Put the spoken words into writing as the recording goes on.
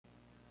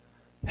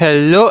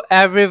Hello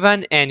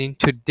everyone, and in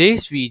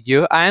today's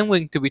video I am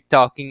going to be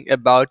talking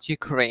about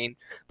Ukraine.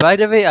 By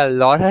the way, a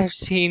lot has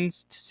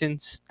changed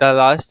since the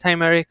last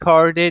time I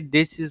recorded.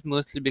 This is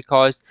mostly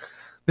because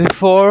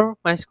before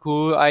my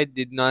school I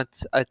did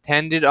not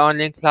attended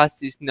online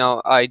classes.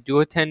 Now I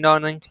do attend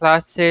online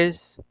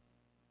classes.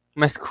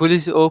 My school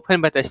is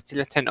open, but I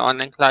still attend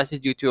online classes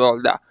due to all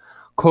the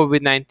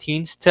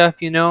COVID-19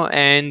 stuff,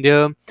 and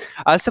I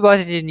also bought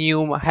a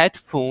new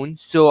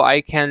headphones so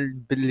I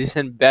can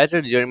listen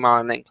better during my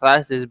online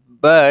classes.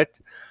 But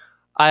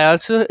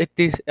it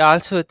is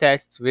also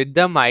attached with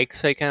the mic,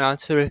 so I can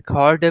also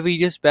record the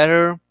videos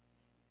better,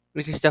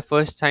 which is the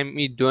first time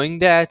me doing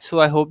that. So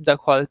I hope the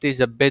quality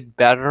is a bit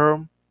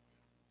better.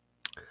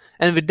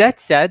 And with that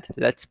said,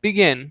 let's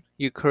begin.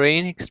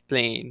 Ukraine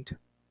explained.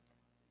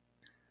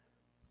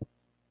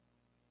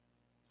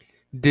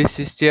 This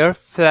is their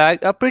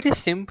flag, a pretty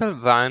simple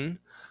one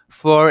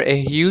for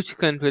a huge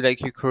country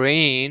like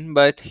Ukraine,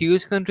 but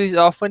huge countries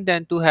often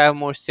tend to have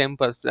more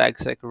simple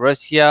flags like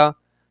Russia,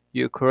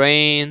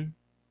 Ukraine,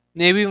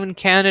 maybe even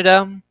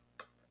Canada.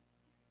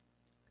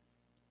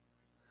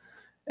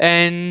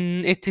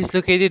 And it is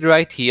located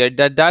right here.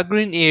 The dark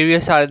green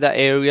areas are the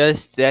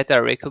areas that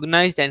are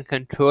recognized and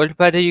controlled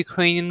by the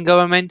Ukrainian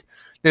government.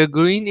 The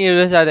green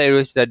areas are the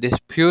areas that are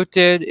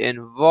disputed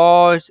in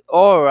wars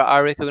or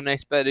are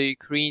recognized by the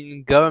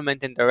Ukrainian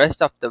government and the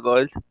rest of the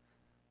world,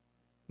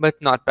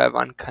 but not by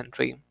one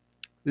country.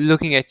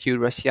 Looking at you,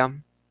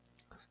 Russia.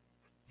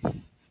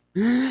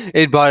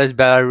 It borders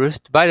Belarus.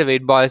 By the way,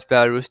 it borders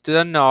Belarus to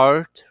the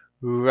north,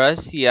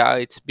 Russia,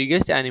 its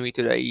biggest enemy,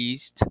 to the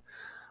east,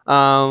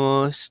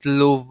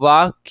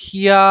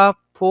 Slovakia,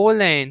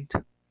 Poland,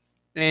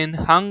 and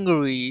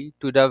Hungary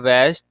to the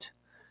west,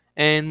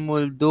 and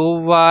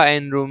Moldova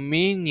and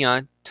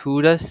Romania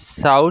to the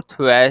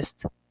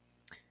southwest.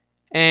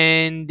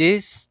 And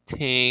this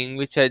thing,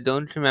 which I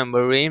don't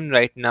remember name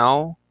right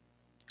now,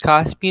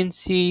 Caspian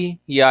Sea.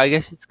 Yeah, I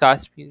guess it's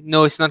Caspian.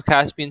 No, it's not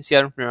Caspian Sea.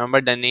 I don't remember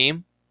the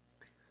name.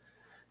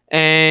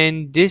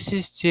 And this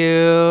is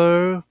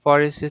their,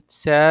 what is it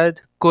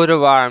said? Coat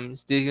of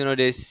arms.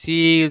 They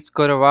seals,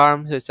 coat of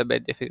arms, so it's a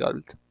bit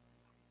difficult.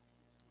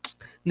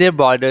 Their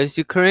borders.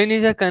 Ukraine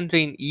is a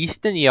country in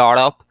Eastern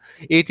Europe.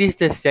 It is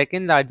the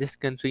second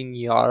largest country in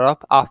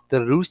Europe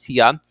after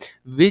Russia,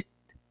 with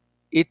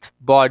its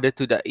border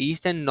to the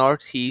east and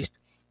northeast.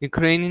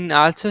 Ukraine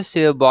also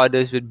shares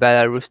borders with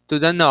Belarus to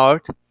the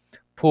north,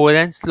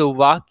 Poland,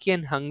 Slovakia,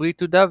 and Hungary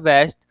to the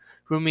west,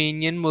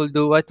 Romania and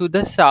Moldova to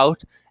the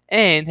south,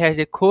 and has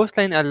a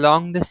coastline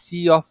along the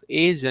Sea of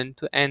Aegean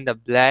to end the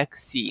Black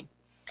Sea.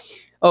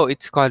 Oh,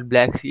 it's called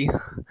Black Sea.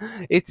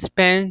 It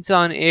spans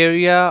an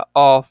area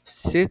of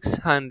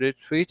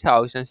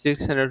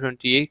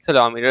 603,628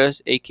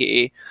 kilometers,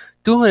 aka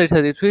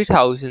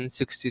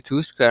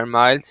 233,062 square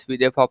miles,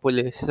 with a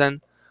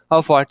population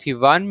of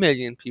 41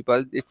 million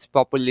people. Its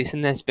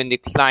population has been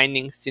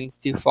declining since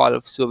the fall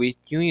of Soviet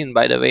Union,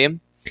 by the way,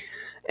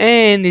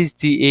 and is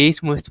the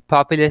eighth most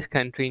populous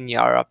country in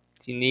Europe.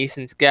 The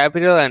nation's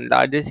capital and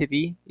largest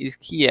city is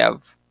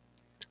Kiev.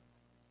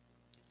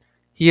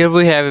 Here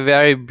we have a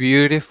very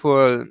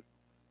beautiful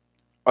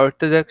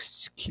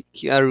Orthodox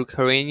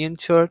Ukrainian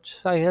church,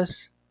 I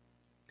guess.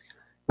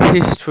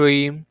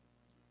 History.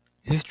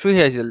 History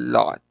has a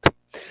lot.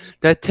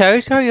 The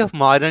territory of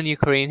modern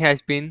Ukraine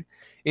has been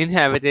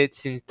inhabited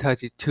since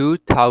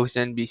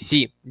 32,000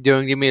 BC.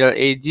 During the Middle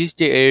Ages,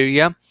 the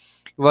area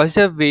was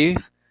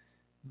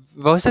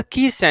was a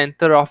key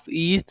center of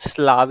East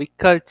Slavic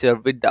culture,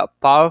 with the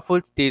powerful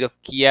state of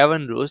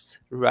Kievan Rus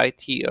right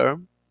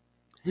here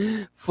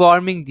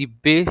forming the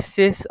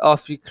basis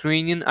of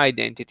Ukrainian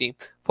identity.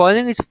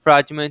 Following its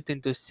fragment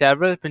into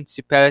several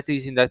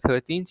principalities in the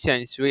 13th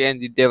century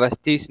and the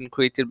devastation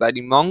created by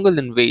the Mongol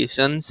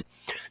invasions,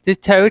 the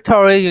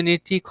territorial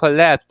unity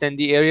collapsed and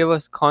the area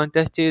was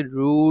contested,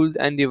 ruled,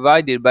 and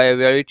divided by a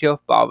variety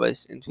of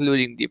powers,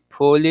 including the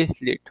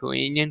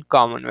Polish-Lithuanian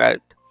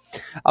Commonwealth,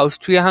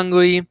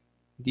 Austria-Hungary,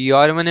 the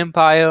Ottoman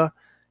Empire,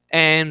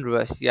 and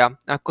Russia.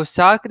 A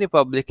Cossack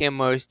republic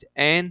emerged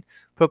and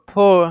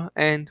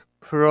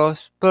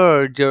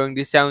prospered during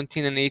the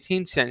 17th and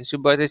 18th century,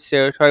 but its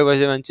territory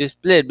was eventually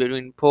split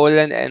between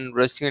Poland and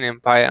Russian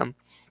Empire.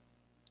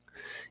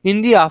 In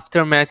the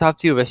aftermath of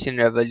the Russian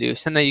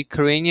Revolution, a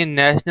Ukrainian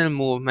national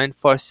movement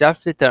for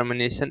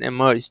self-determination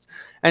emerged,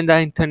 and the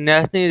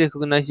internationally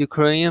recognized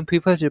Ukrainian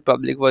People's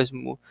Republic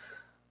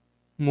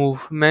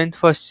movement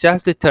for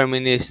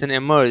self-determination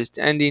emerged,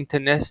 and the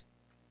internet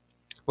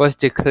was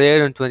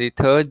declared on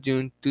 23rd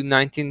June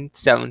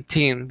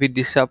 1917 with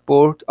the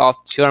support of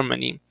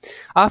Germany.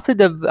 After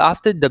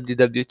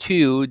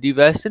WW2, the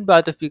western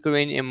part of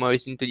Ukraine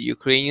emerged into the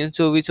Ukrainian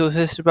Soviet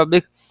Socialist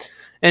Republic,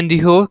 and the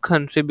whole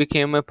country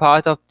became a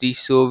part of the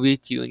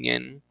Soviet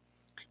Union.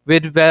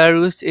 With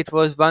Belarus, it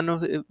was one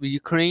of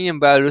Ukraine and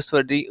Belarus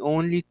were the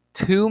only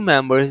two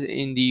members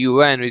in the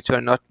UN which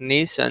were not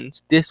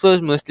nations. This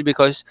was mostly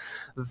because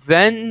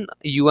when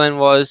UN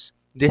was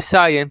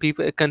decided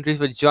and countries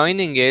were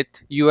joining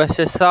it,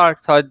 USSR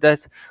thought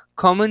that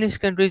communist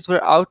countries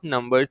were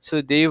outnumbered,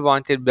 so they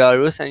wanted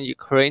Belarus and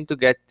Ukraine to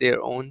get their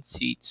own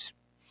seats.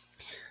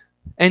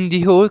 And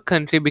the whole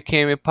country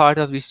became a part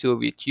of the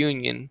Soviet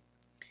Union.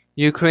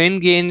 Ukraine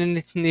gained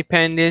its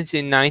independence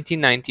in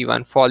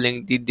 1991 following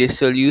the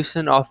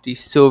dissolution of the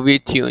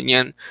Soviet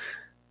Union,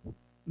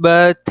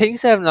 but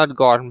things have not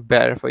gotten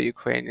better for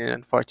Ukraine,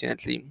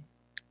 unfortunately.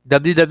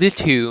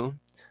 WW2.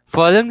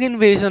 Following the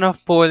invasion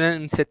of Poland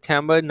in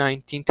September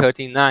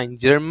 1939,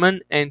 German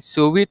and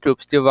Soviet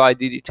troops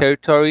divided the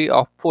territory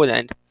of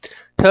Poland.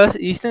 Thus,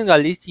 Eastern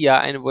Galicia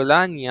and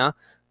Volhynia,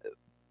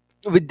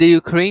 with the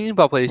Ukrainian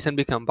population,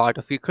 become part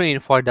of Ukraine.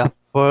 For the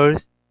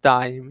first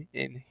time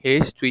in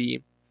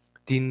history,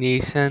 the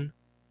nation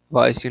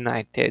was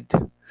united.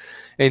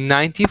 In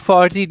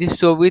 1940, the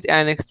Soviet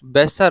annexed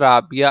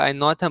Bessarabia and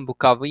northern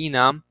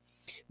Bukovina.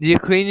 The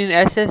Ukrainian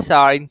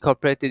SSR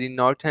incorporated the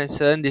northern and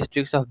southern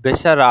districts of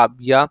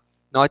Bessarabia,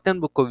 northern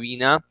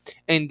Bukovina,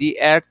 and the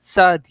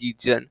Ertsa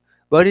region,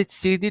 but it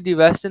ceded the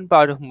western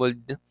part of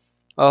the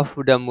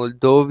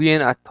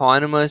Moldovan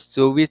Autonomous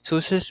Soviet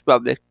Socialist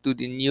Republic to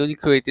the newly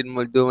created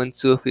Moldovan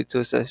Soviet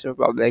Socialist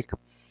Republic.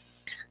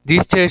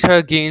 These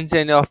territorial gains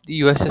and of the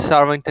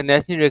USSR were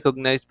internationally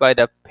recognized by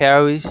the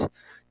Paris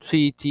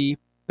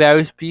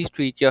Peace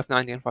Treaty of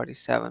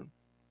 1947.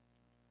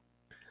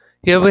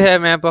 Here we have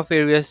a map of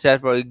areas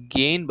that were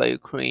gained by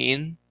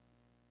Ukraine.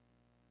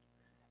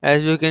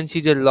 As we can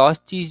see, they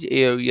lost these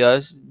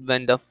areas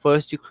when the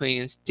first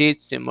Ukrainian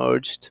states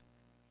emerged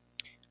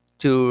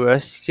to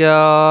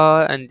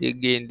Russia, and they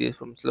gained this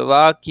from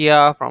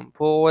Slovakia, from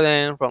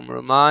Poland, from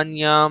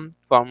Romania,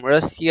 from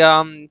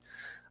Russia.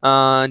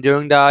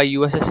 During the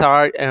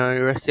USSR,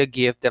 Russia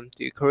gave them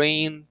to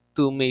Ukraine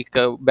to make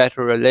a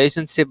better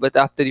relationship, but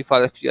after the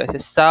fall of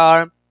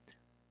USSR,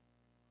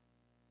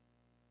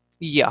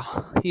 yeah,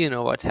 you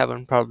know what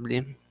happened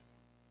probably.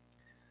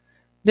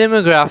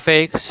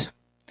 Demographics.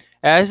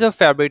 As of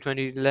February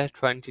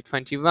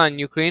 2021,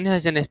 Ukraine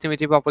has an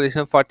estimated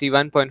population of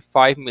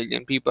 41.5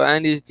 million people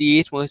and is the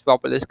eighth most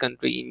populous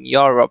country in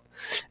Europe.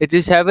 It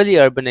is a heavily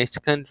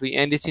urbanized country,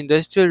 and its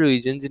industrial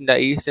regions in the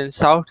east and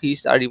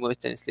southeast are the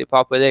most densely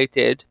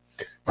populated.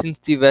 Since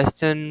the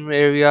western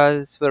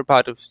areas were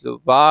part of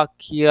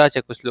Slovakia,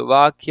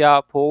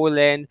 Czechoslovakia,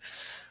 Poland,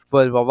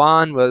 World War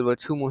One, World War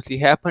Two mostly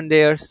happened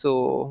there,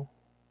 so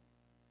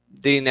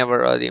they never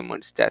really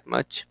emerged that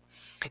much.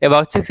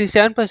 About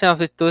 67%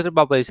 of its total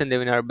population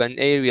live in urban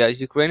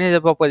areas. Ukraine has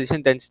a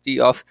population density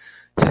of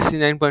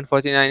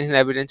 69.49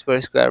 inhabitants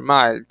per square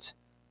miles,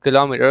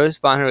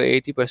 kilometers,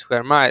 180 per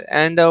square mile,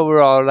 and the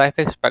overall life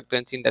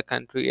expectancy in the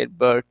country at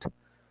birth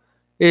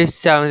is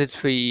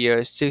 73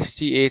 years,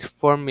 68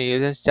 for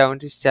males and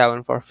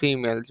 77 for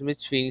females,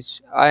 which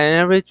means an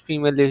average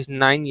female lives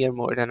 9 years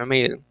more than a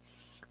male.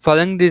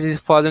 Following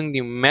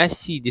the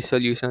messy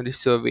dissolution of the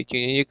Soviet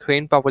Union,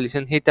 Ukraine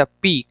population hit a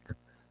peak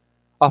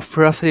of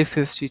roughly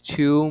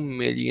 52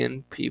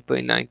 million people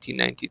in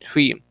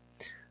 1993,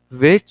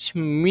 which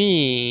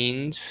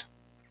means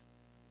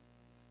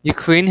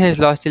Ukraine has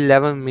lost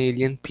 11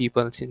 million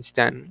people since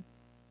then.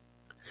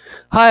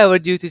 However,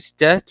 due to its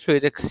death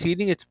rate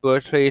exceeding its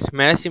birth rate,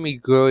 mass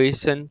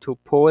immigration to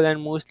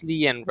Poland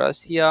mostly and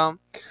Russia,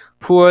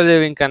 poor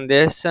living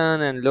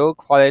condition, and low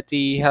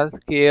quality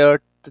healthcare,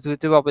 the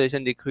total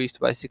population decreased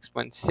by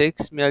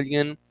 6.6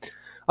 million,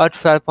 or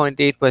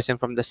 12.8%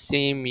 from the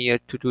same year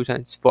to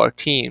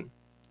 2014.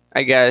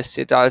 I guess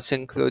it also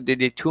included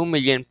the 2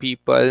 million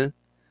people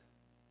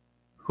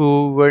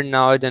who were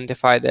now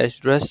identified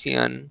as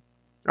Russian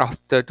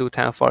after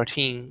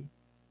 2014.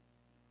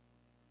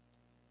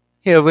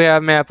 Here we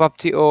have a map of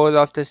all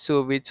of the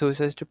Soviet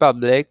Socialist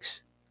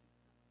republics,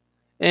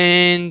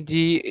 and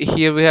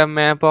here we have a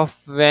map of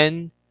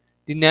when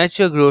the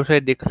natural growth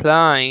rate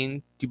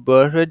declined, the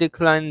birth rate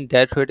declined, and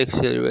death rate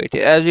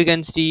accelerated. As we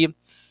can see,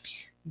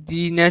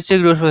 the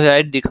natural growth was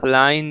already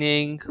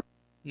declining.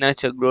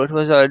 Natural growth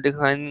was already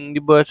declining.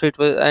 The birth rate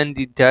was and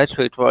the death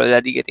rate was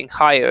already getting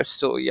higher.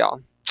 So yeah,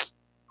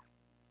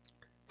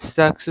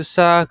 sucks to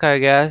suck, I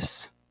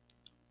guess.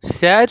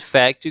 Sad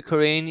fact: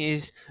 Ukraine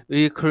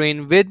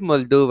with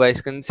Moldova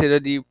is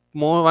considered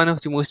one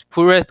of the most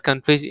poorest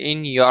countries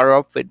in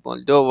Europe. With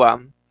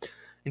Moldova,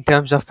 in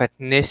terms of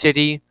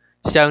ethnicity,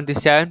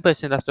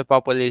 77% of the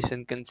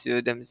population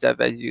consider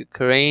themselves as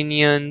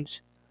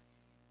Ukrainians.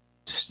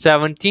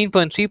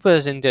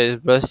 17.3%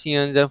 is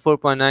Russians and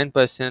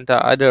 4.9%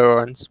 are other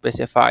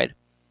unspecified.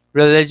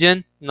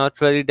 Religion, not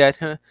really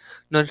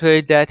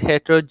that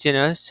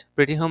heterogeneous,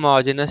 pretty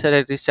homogeneous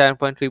at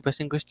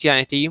 87.3%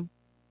 Christianity,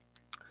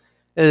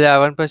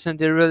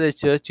 11%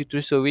 irreligious due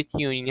to Soviet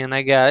Union,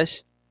 I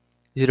guess,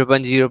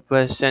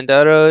 0.0%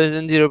 others,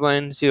 and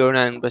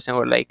 0.09%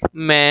 were like,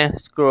 meh,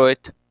 screw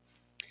it.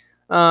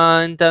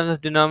 In terms of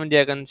denomination, they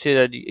are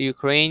considered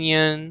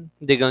Ukrainian.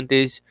 The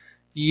country is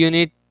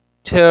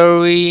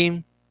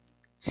unitary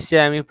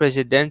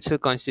semi-presidential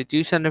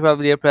constitution. The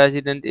Republic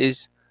president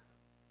is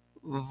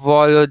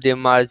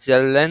Volodymyr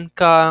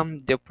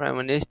Zelenka. The prime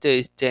minister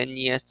is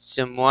Denis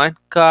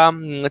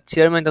Shimoenko. The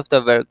chairman of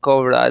the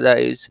Verkhovna Rada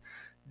is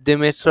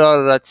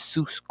Dmytro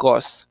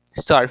Ratsuskos.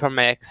 Sorry for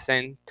my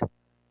accent.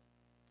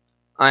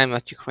 I'm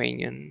not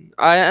Ukrainian.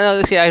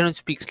 I don't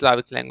speak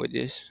Slavic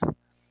languages.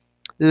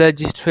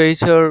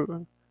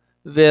 Legislature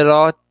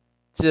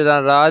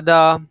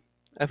Verotsarada.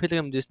 I feel like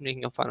I'm just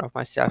making fun of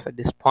myself at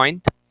this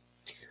point.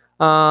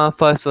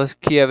 First was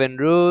Kiev and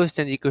Rus,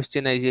 then the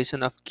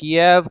Christianization of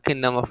Kiev,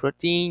 Kingdom of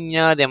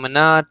Ruthenia,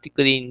 Remanat,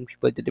 Ukrainian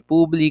People's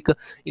Republic,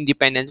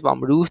 independence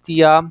from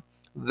Russia,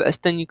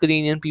 Western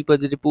Ukrainian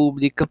People's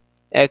Republic,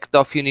 Act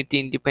of Unity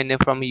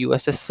independent from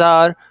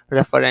USSR,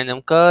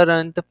 referendum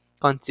current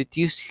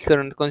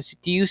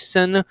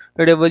constitution,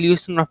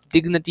 revolution of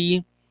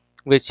dignity,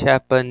 which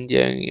happened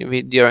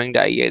during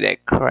the year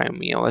that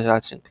Crimea was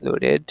also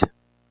included.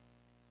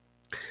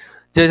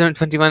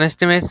 2021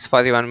 estimates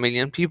 41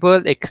 million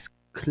people,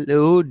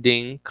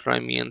 excluding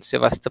Crimean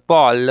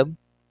Sevastopol.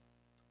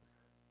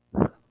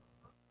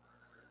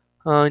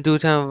 In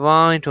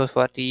 2001, it was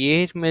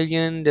 48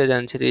 million, the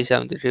density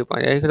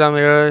 73.8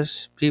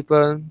 kilometers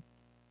people.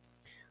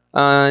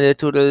 The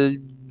total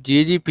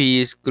GDP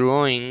is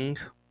growing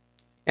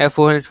at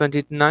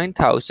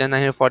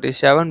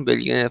 429,947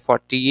 billion at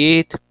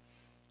 48.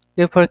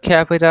 The per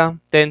capita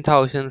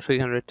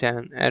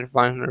 10,310 at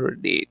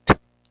 108.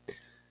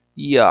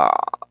 Yeah,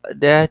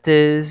 that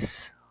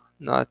is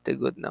not a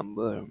good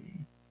number.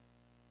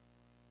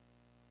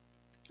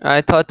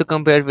 I thought to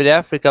compare it with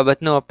Africa,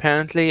 but no,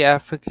 apparently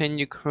Africa and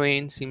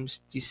Ukraine seems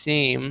the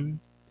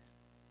same.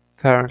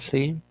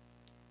 Apparently.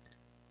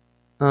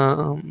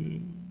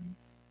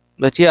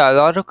 But yeah, a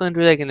lot of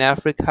countries like in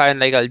Africa and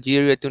like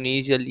Algeria,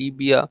 Tunisia,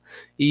 Libya,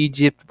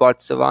 Egypt,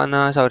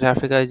 Botswana, South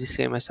Africa is the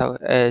same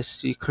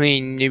as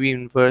Ukraine, maybe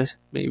even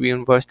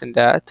worse than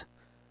that.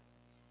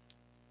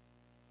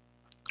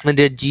 And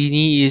their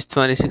Gini is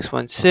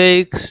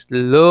 26.6,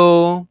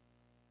 low.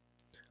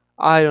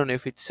 I don't know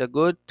if it's a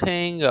good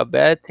thing, a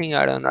bad thing.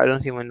 I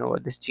don't even know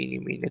what this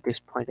Gini means at this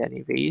point,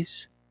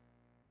 anyways.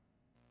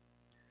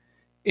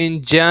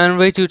 In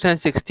January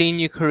 2016,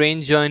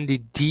 Ukraine joined the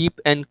Deep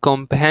and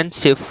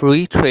Comprehensive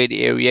Free Trade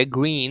Area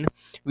 (Green)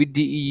 with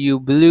the EU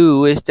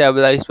Blue,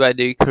 established by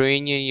the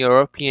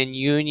Ukrainian-European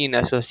Union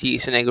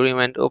Association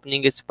Agreement,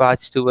 opening its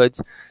path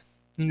towards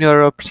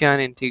European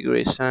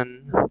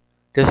integration.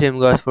 The same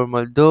goes for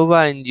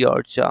Moldova and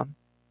Georgia.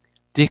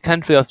 The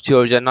country of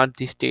Georgia, not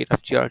the state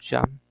of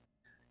Georgia.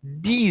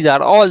 These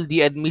are all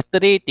the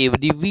administrative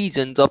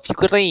divisions of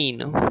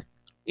Ukraine,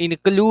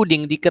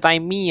 including the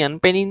Crimean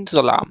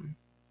Peninsula.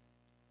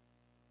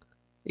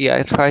 Yeah,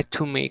 I tried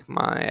to make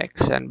my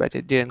accent, but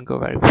it didn't go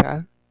very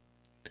well.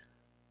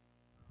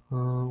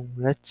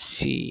 Let's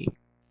see.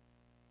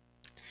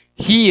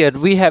 Here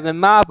we have a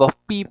map of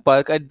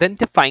people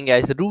identifying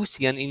as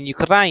Russian in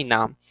Ukraine.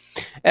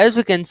 As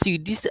we can see,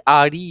 this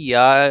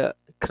area,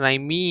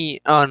 Crimea,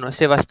 no,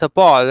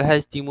 Sevastopol,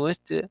 has the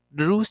most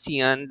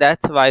Russian.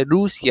 That's why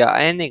Russia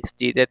annexed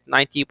it at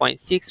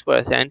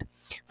 90.6%,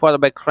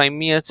 followed by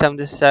Crimea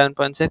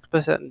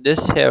 77.6%.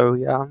 This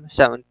area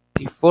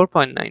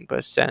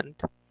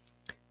 74.9%.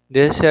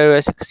 This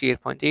area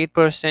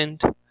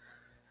 68.8%,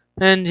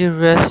 and the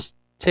rest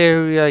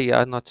area,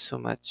 yeah, not so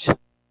much.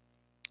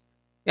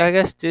 Yeah, I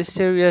guess this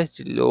area is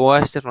the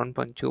lowest at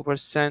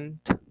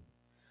 1.2%.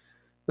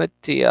 But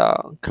yeah,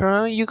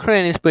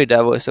 Ukraine is pretty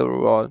diverse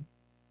overall.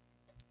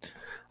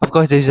 Of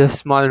course, there's a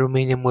small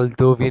Romanian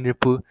Moldovan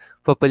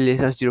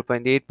population of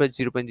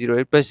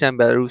 0.08%,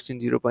 Belarusian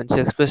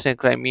 0.6%,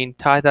 Crimean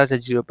Tatars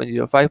at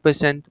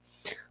 0.05%,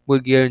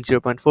 Bulgarian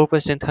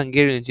 0.4%,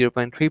 Hungarian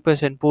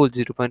 0.3%, Poles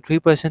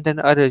 0.3%, and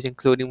others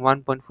including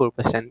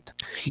 1.4%.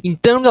 In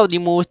terms of the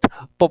most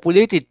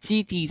populated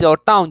cities or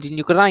towns in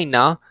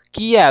Ukraine,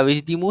 Kiev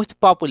is the most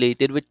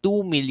populated with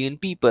 2 million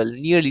people,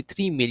 nearly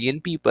 3 million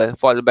people,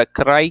 followed by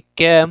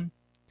Kharkiv,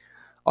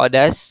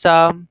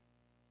 Odessa,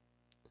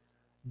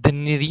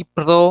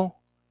 Dnipro,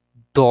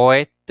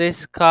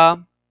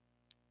 Donetsk,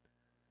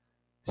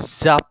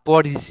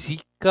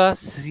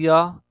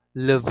 Zaporizhzhia,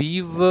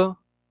 Lviv,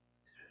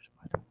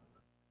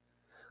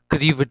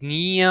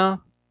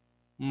 Kryvnia,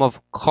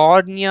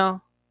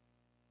 Mrkoala,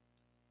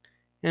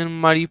 and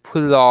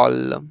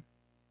Mrkoala.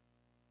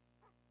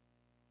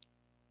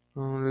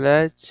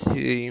 Let's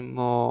see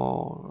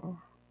more.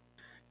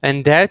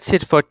 And that's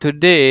it for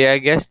today. I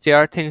guess there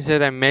are things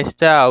that I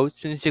missed out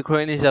since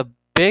Ukraine is a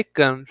big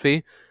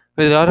country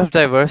with a lot of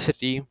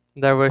diversity.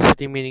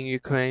 Diversity meaning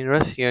Ukraine,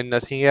 Russia, and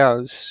nothing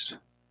else.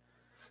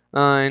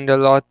 And a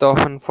lot of,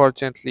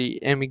 unfortunately,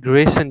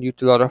 immigration due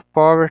to a lot of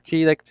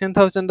poverty, like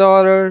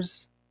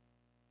 $10,000.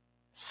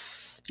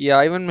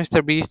 Yeah, even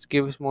Mr. Beast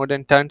gives more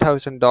than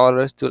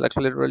 $10,000 to, like,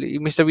 literally.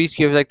 Mr. Beast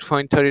gives like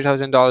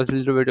 $30,000 a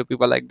little bit to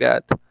people like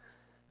that.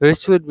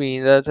 Which would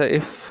mean that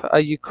if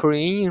a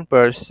Ukrainian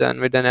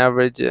person with an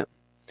average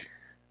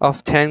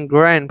of 10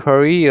 grand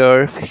per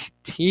year, if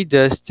he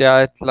does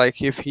that,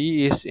 like if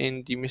he is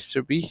in the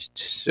Mr. Beast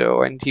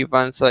show and he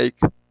wants like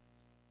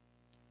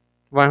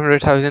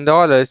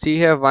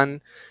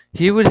 $100,000,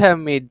 he would have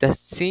made the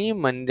same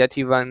money that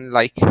he won,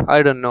 like,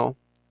 I don't know,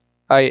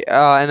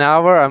 an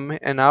hour,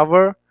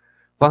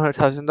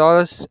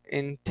 $100,000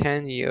 in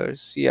 10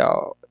 years. Yeah,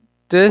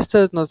 this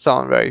does not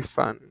sound very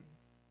fun.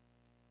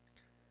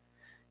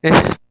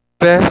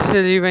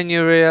 Especially when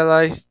you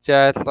realize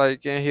that,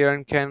 like here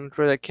in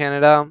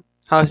Canada,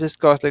 houses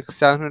cost like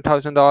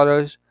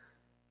 $700,000,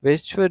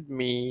 which would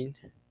mean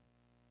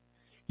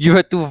you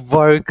have to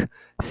work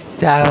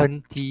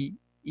 70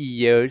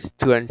 years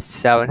to earn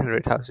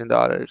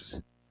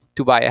 $700,000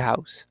 to buy a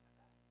house.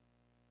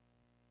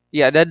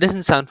 Yeah, that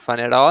doesn't sound fun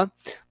at all.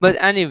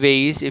 But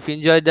anyways, if you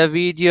enjoyed the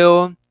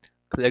video,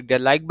 click the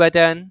like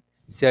button,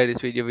 share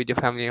this video with your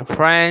family and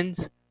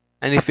friends,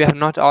 and if you have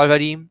not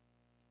already,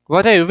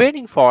 what are you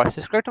waiting for?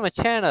 Subscribe to my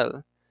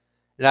channel.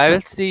 And I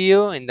will see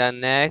you in the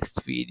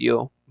next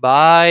video.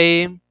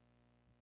 Bye.